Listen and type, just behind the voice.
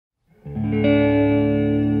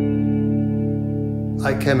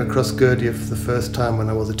I came across Gurdjieff the first time when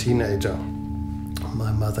I was a teenager.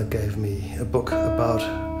 My mother gave me a book about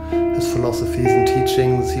his philosophies and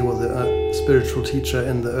teachings. He was a spiritual teacher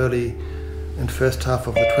in the early and first half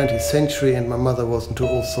of the 20th century, and my mother was into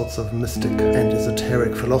all sorts of mystic and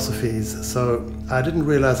esoteric philosophies. So I didn't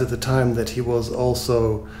realize at the time that he was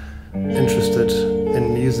also interested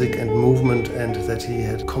in music and movement, and that he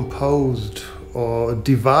had composed, or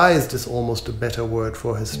devised is almost a better word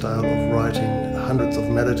for his style of writing, hundreds of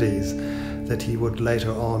melodies that he would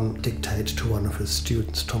later on dictate to one of his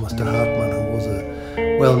students, Thomas de Hartmann, who was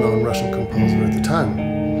a well-known Russian composer at the time.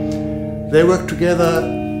 They worked together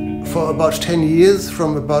for about 10 years,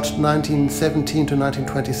 from about 1917 to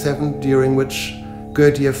 1927, during which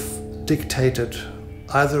Gurdjieff dictated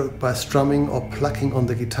either by strumming or plucking on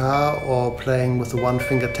the guitar or playing with the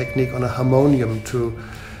one-finger technique on a harmonium to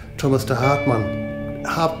Thomas de Hartmann.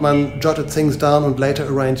 Hartmann jotted things down and later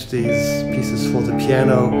arranged these pieces for the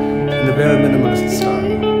piano in a very minimalist style.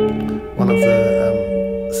 One of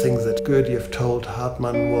the things that Gurdjieff told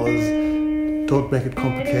Hartmann was, don't make it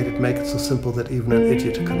complicated, make it so simple that even an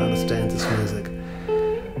idiot can understand this music.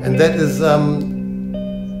 And that is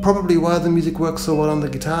probably why the music works so well on the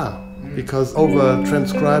guitar. Because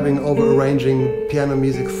over-transcribing, over-arranging piano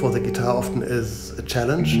music for the guitar often is a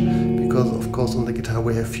challenge, because of course on the guitar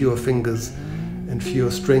we have fewer fingers and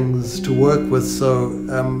fewer strings to work with, so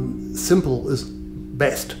simple is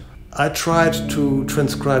best. I tried to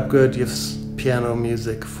transcribe Gurdjieff's piano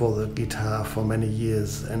music for the guitar for many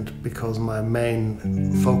years, and because my main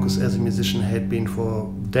focus as a musician had been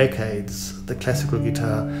for decades the classical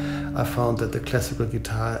guitar, I found that the classical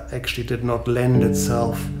guitar actually did not lend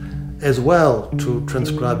itself as well to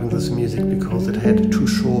transcribing this music, because it had too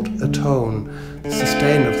short a tone. The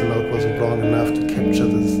sustain of the note wasn't long enough to capture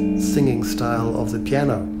the singing style of the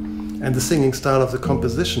piano and the singing style of the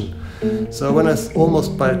composition. So when I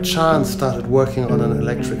almost by chance started working on an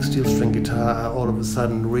electric steel string guitar, I all of a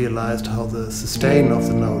sudden realized how the sustain of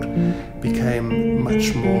the note became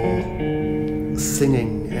much more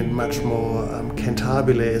singing and much more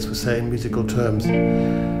cantabile, as we say in musical terms.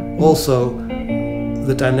 Also,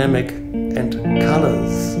 the dynamic and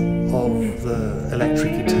colors of the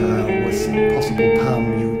electric guitar with possible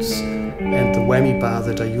palm mutes and the whammy bar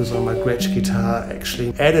that I use on my Gretsch guitar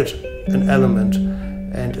actually added an element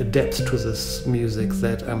and a depth to this music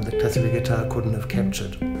that the classical guitar couldn't have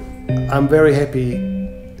captured. I'm very happy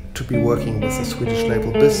to be working with the Swedish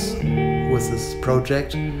label BIS with this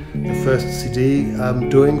project, the first CD I'm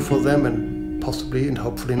doing for them, and possibly and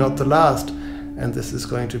hopefully not the last. And this is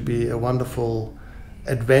going to be a wonderful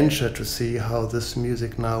adventure to see how this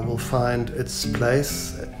music now will find its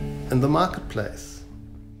place in the marketplace.